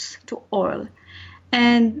alternatives to oil.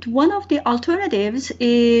 And one of the alternatives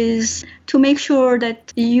is to make sure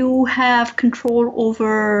that you have control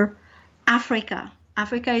over Africa.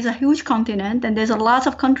 Africa is a huge continent, and there's a lot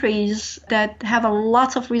of countries that have a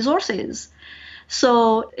lot of resources.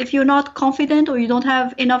 So if you're not confident or you don't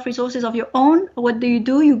have enough resources of your own, what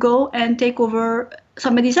do? You go and take over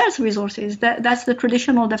somebody else's resources. That's the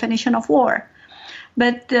traditional definition of war.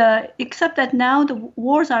 But except that now the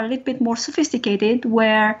wars are a little bit more sophisticated,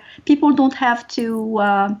 where people don't have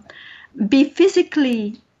to be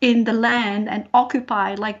physically in the land and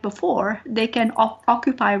occupy like before. They can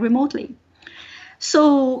occupy remotely.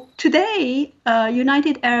 So today,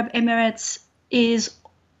 United Arab Emirates is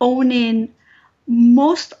owning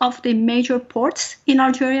most of the major ports in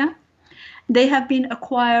Algeria. They have been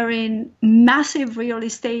acquiring massive real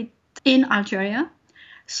estate in Algeria.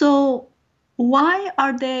 So why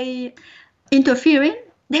are they interfering?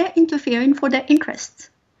 They're interfering for their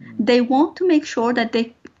interests. They want to make sure that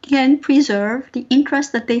they can preserve the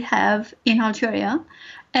interests that they have in Algeria.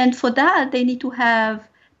 And for that, they need to have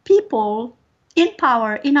people in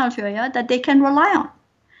power in Algeria that they can rely on.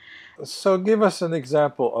 So give us an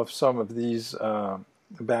example of some of these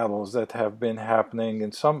battles that have been happening.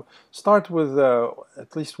 And some start with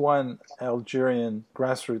at least one Algerian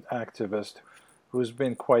grassroots activist who's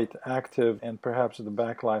been quite active, and perhaps the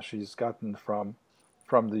backlash he's gotten from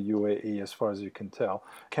the UAE, as far as you can tell.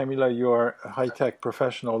 Camilla, you are a high-tech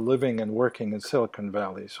professional living and working in Silicon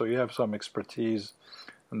Valley, so you have some expertise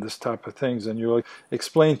in this type of things, and you'll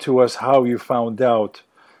explain to us how you found out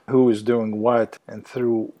who is doing what and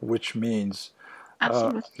through which means.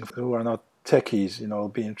 Absolutely. Who are not techies, it'll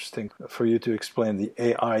be interesting for you to explain the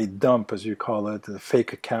AI dump, as you call it, the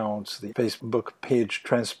fake accounts, the Facebook page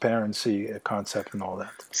transparency concept and all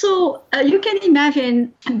that. So you can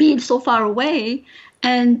imagine being so far away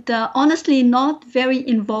and honestly not very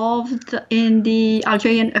involved in the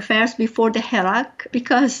Algerian affairs before the Hirak,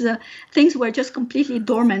 because things were just completely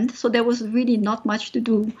dormant, so there was really not much to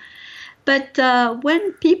do. But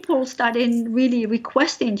when people started really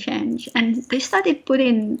requesting change, and they started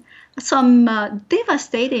putting some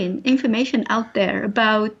devastating information out there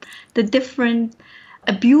about the different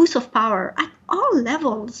abuse of power at all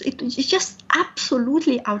levels, it's just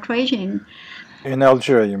absolutely outraging. In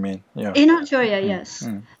Algeria, you mean? Yeah. In Algeria, yes.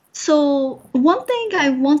 So one thing I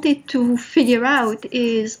wanted to figure out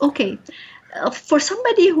is, okay, for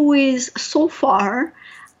somebody who is so far,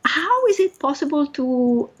 how is it possible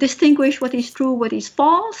to distinguish what is true, what is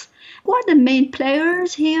false? Who are the main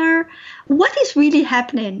players here? What is really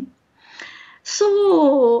happening?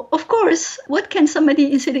 So, of course, what can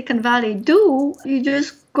somebody in Silicon Valley do? You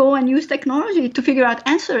just go and use technology to figure out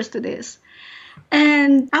answers to this.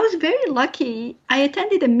 And I was very lucky. I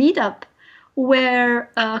attended a meetup where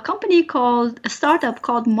a startup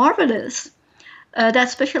called Marvelous, that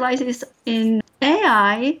specializes in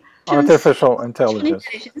AI. Artificial intelligence.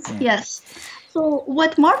 Yes. So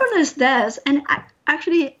what Marvelous does, and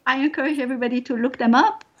I encourage everybody to look them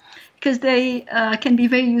up because they can be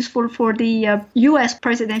very useful for the US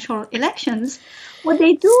presidential elections. What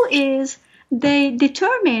they do is they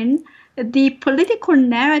determine the political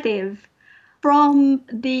narrative from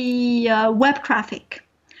the web traffic.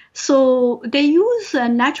 So they use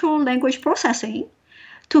natural language processing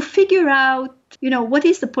to figure out, what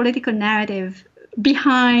is the political narrative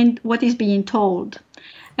behind what is being told.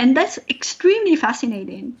 And that's extremely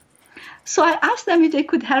fascinating. So I asked them if they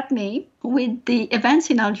could help me with the events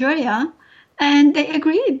in Algeria, and they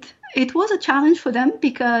agreed. It was a challenge for them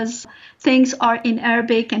because things are in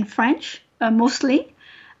Arabic and French mostly,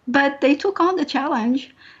 but they took on the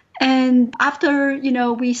challenge. And after,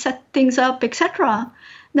 we set things up, etc.,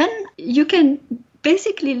 then you can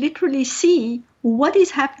basically literally see what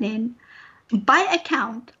is happening by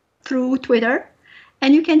account through Twitter.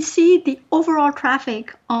 And you can see the overall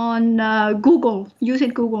traffic on Google, using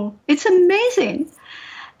Google. It's amazing.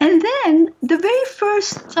 And then the very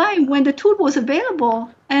first time when the tool was available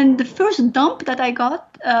and the first dump that I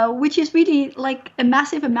got, which is really like a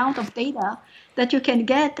massive amount of data that you can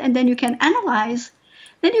get and then you can analyze,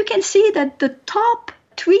 then you can see that the top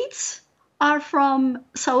tweets are from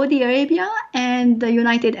Saudi Arabia and the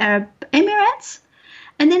United Arab Emirates.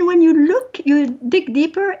 And then when you dig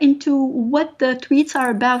deeper into what the tweets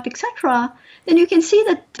are about, etc., then you can see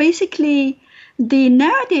that basically the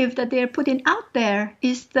narrative that they're putting out there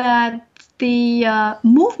is that the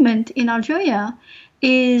movement in Algeria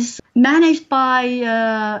is managed by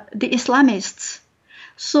the Islamists.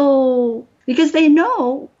 So because they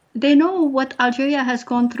know what Algeria has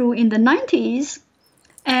gone through in the 90s,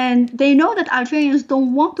 and they know that Algerians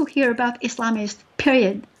don't want to hear about Islamists,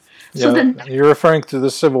 period. So you're referring to the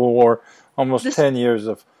civil war, almost 10 years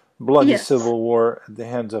of bloody civil war at the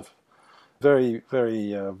hands of very,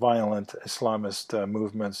 very violent Islamist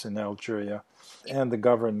movements in Algeria, and the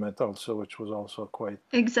government also, which was also quite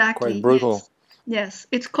brutal. Yes,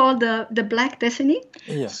 it's called the Black Destiny.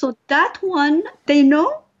 Yeah. So that one, they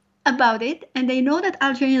know about it, and they know that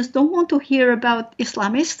Algerians don't want to hear about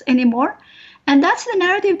Islamists anymore. And that's the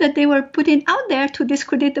narrative that they were putting out there to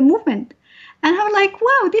discredit the movement. And I'm like,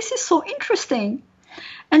 wow, this is so interesting.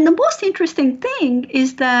 And the most interesting thing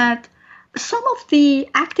is that some of the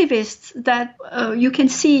activists that you can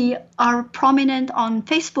see are prominent on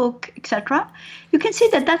Facebook, etc., you can see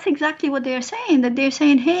that that's exactly what they're saying, that they're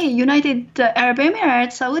saying, hey, United Arab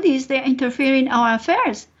Emirates, Saudis, they're interfering in our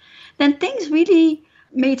affairs. Then things really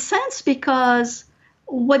made sense because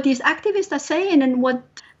what these activists are saying and what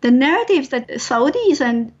the narratives that the Saudis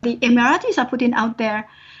and the Emiratis are putting out there,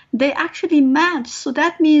 they actually match. So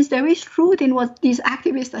that means there is truth in what these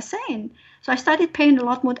activists are saying. So I started paying a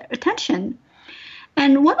lot more attention.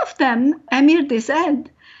 And one of them, Amir Dezed,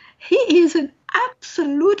 he is an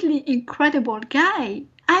absolutely incredible guy.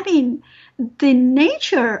 I mean, the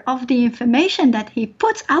nature of the information that he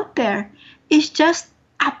puts out there is just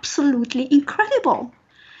absolutely incredible.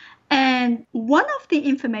 And one of the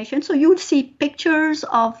information, so you'll see pictures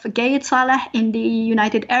of Gaid Salah in the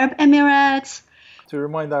United Arab Emirates. To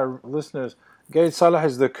remind our listeners, Gaid Salah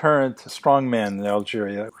is the current strongman in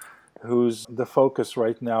Algeria, who's the focus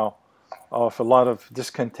right now of a lot of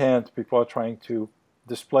discontent. People are trying to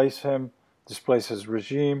displace him, displace his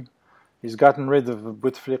regime. He's gotten rid of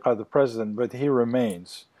Bouteflika, the president, but he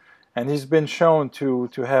remains. And he's been shown to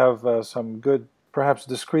have some good, perhaps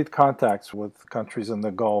discreet contacts with countries in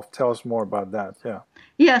the Gulf. Tell us more about that.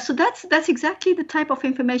 Yeah, so that's exactly the type of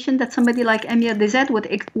information that somebody like Amir Dezed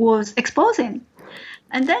was exposing.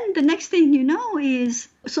 And then the next thing you know is,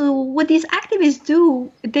 so what these activists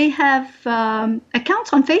do, they have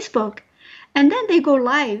accounts on Facebook, and then they go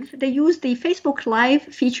live. They use the Facebook Live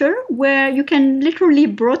feature where you can literally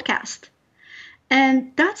broadcast.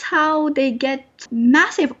 And that's how they get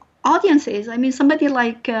massive audiences. I mean, somebody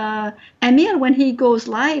like Amir, when he goes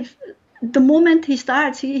live, the moment he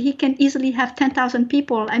starts, he can easily have 10,000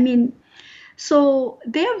 people. I mean, so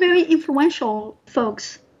they're very influential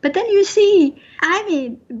folks. But then you see, I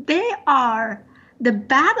mean, the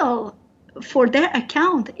battle for their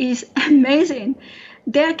account is amazing.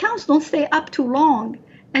 Their accounts don't stay up too long.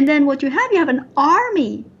 And then what you have an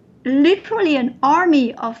army, literally an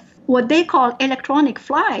army of what they call electronic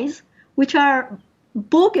flies, which are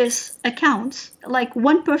bogus accounts, like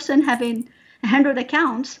one person having 100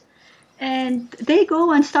 accounts. And they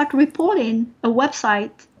go and start reporting a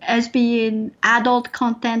website as being adult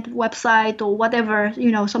content website or whatever,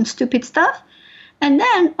 some stupid stuff. And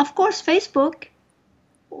then, of course, Facebook,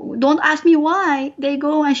 don't ask me why, they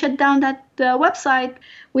go and shut down that website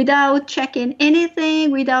without checking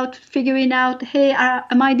anything, without figuring out, hey,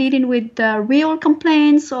 am I dealing with real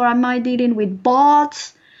complaints or am I dealing with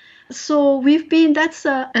bots? So that's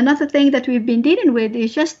another thing that we've been dealing with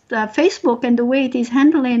is just Facebook and the way it is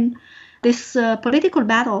handling this political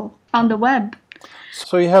battle on the web.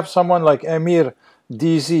 So you have someone like Amir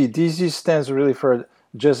DZ. DZ stands really for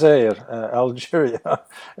Jazair, Algeria.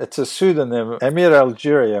 It's a pseudonym, Amir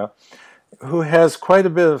Algeria, who has quite a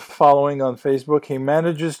bit of following on Facebook. He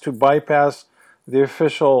manages to bypass the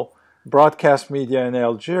official broadcast media in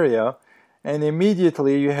Algeria, and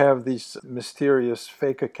immediately you have these mysterious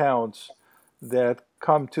fake accounts that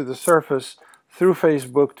come to the surface through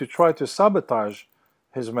Facebook to try to sabotage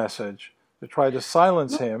his message, to try to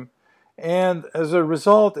silence him. And as a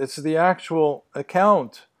result, it's the actual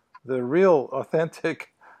account, the real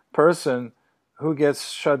authentic person who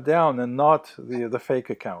gets shut down and not the fake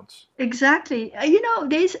accounts. Exactly.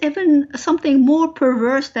 There's even something more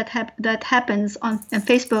perverse that happens on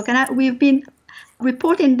Facebook. And we've been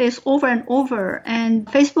reporting this over and over. And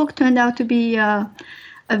Facebook turned out to be a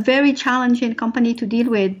very challenging company to deal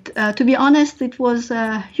with. To be honest, it was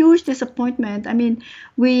a huge disappointment. I mean,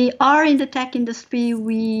 we are in the tech industry,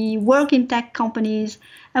 we work in tech companies,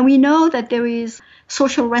 and we know that there is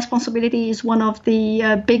social responsibility is one of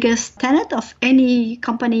the biggest tenets of any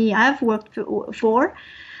company I've worked for.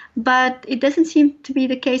 But it doesn't seem to be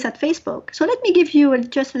the case at Facebook. So let me give you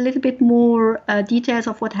just a little bit more details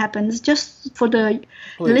of what happens, just for the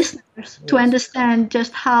listeners to understand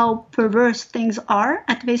just how perverse things are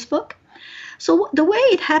at Facebook. So the way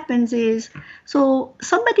it happens is, so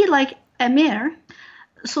somebody like Amir,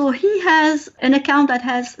 so he has an account that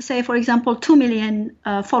has, say, for example, 2 million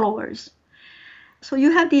followers. So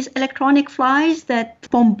you have these electronic flies that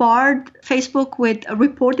bombard Facebook with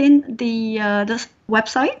reporting the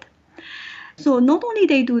website. So not only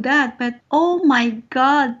they do that, but oh my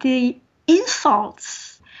God, the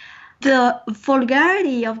insults, the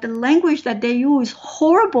vulgarity of the language that they use,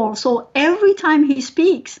 horrible. So every time he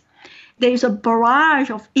speaks, there's a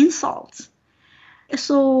barrage of insults.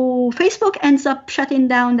 So Facebook ends up shutting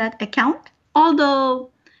down that account,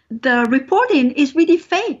 although the reporting is really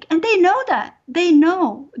fake. And they know that. They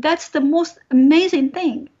know. That's the most amazing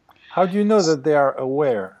thing. How do you know that they are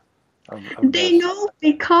aware of They know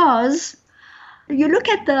because you look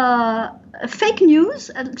at the fake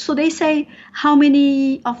news. So they say how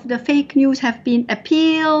many of the fake news have been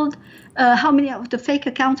appealed, how many of the fake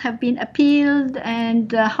accounts have been appealed,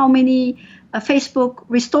 and how many Facebook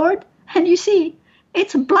restored. And you see,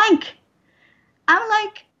 it's blank. I'm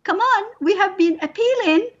like, come on, we have been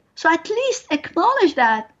appealing. So at least acknowledge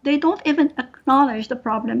that. They don't even acknowledge the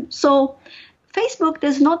problem. So Facebook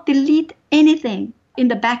does not delete anything in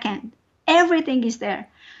the back end. Everything is there.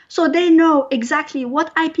 So they know exactly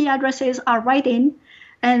what IP addresses are writing.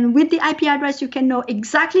 And with the IP address, you can know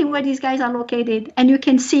exactly where these guys are located. And you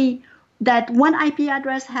can see that one IP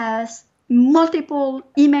address has multiple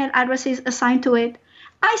email addresses assigned to it.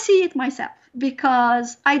 I see it myself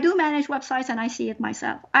because I do manage websites and I see it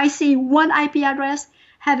myself. I see one IP address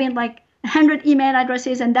having like 100 email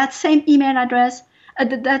addresses, and that same email address,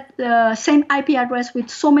 same IP address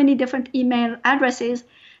with so many different email addresses,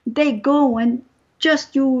 they go and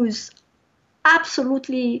just use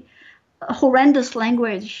absolutely horrendous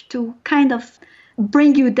language to kind of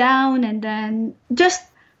bring you down and then just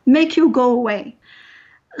make you go away.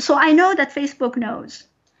 So I know that Facebook knows.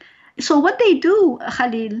 So what they do,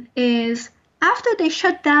 Khalil, is after they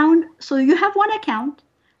shut down, so you have one account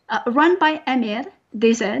run by Amir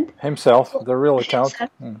DZ. Himself, the real account.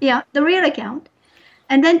 Yeah, the real account.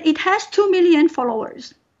 And then it has 2 million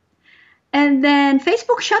followers. And then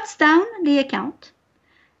Facebook shuts down the account.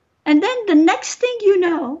 And then the next thing you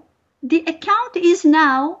know, the account is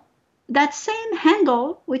now that same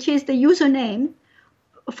handle, which is the username.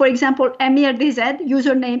 For example, Amir DZ,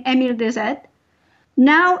 username Amir DZ.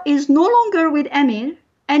 now is no longer with Emir,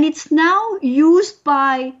 and it's now used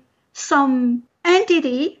by some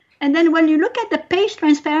entity. And then when you look at the page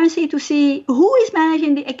transparency to see who is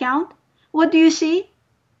managing the account, what do you see?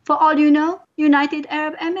 For all you know, United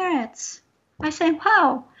Arab Emirates. I say,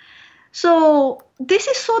 wow. So this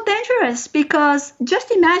is so dangerous because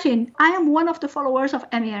just imagine, I am one of the followers of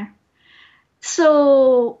Emir.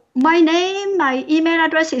 So my name, my email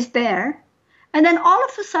address is there. And then all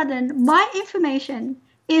of a sudden, my information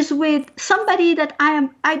is with somebody that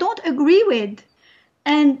I don't agree with.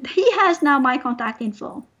 And he has now my contact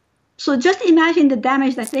info. So just imagine the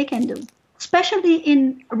damage that they can do, especially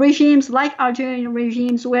in regimes like Algerian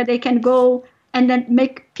regimes where they can go and then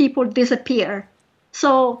make people disappear.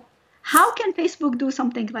 So how can Facebook do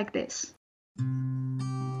something like this?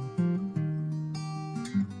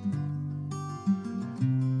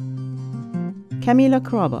 Camila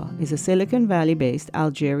Kraba is a Silicon Valley-based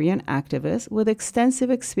Algerian activist with extensive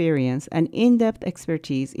experience and in-depth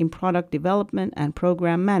expertise in product development and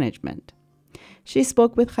program management. She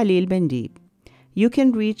spoke with Khalil Bendib. You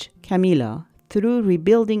can reach Camila through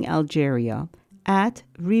Rebuilding Algeria at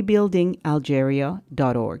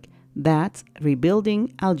rebuildingalgeria.org. That's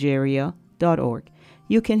rebuildingalgeria.org.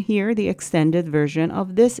 You can hear the extended version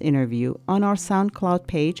of this interview on our SoundCloud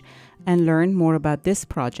page and learn more about this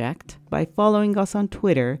project by following us on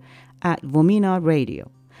Twitter at Vomina Radio.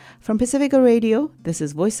 From Pacifica Radio, this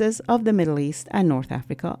is Voices of the Middle East and North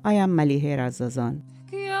Africa. I am Malihe Razazan.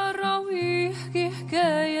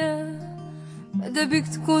 بدك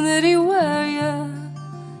تكون رواية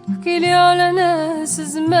احكي لي على ناس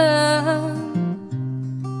زمان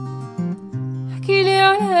احكي لي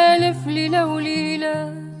على ألف ليلة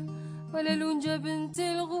وليلة ولا لونجة بنت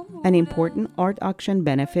الغولة. An important art auction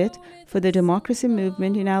benefit for the democracy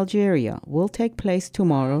movement in Algeria will take place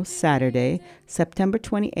tomorrow, Saturday, September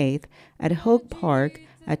 28th, at Hogue Park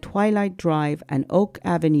at Twilight Drive and Oak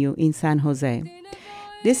Avenue in San Jose.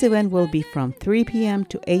 This event will be from 3 p.m.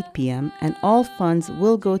 to 8 p.m. and all funds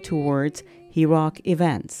will go towards Hirak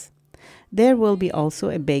events. There will be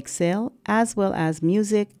also a bake sale as well as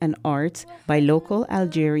music and arts by local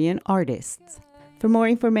Algerian artists. For more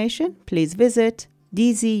information, please visit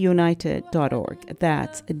dzunited.org.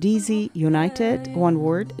 That's dzunited, one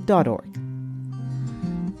word.org.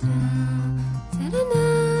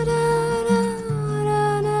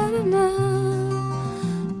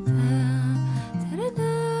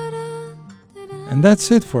 And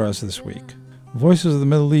that's it for us this week. Voices of the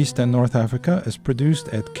Middle East and North Africa is produced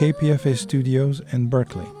at KPFA Studios in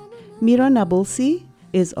Berkeley. Mira Nabulsi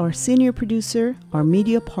is our senior producer. Our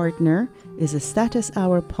media partner is a Status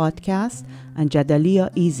Hour podcast and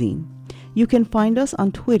Jadalia Izin. You can find us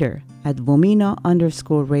on Twitter at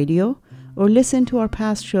Vomina_radio or listen to our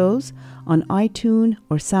past shows on iTunes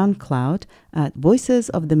or SoundCloud at Voices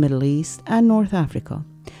of the Middle East and North Africa.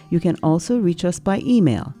 You can also reach us by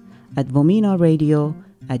email at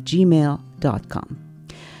vominaradio@gmail.com.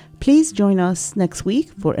 Please join us next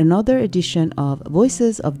week for another edition of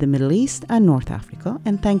Voices of the Middle East and North Africa,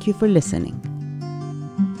 and thank you for listening.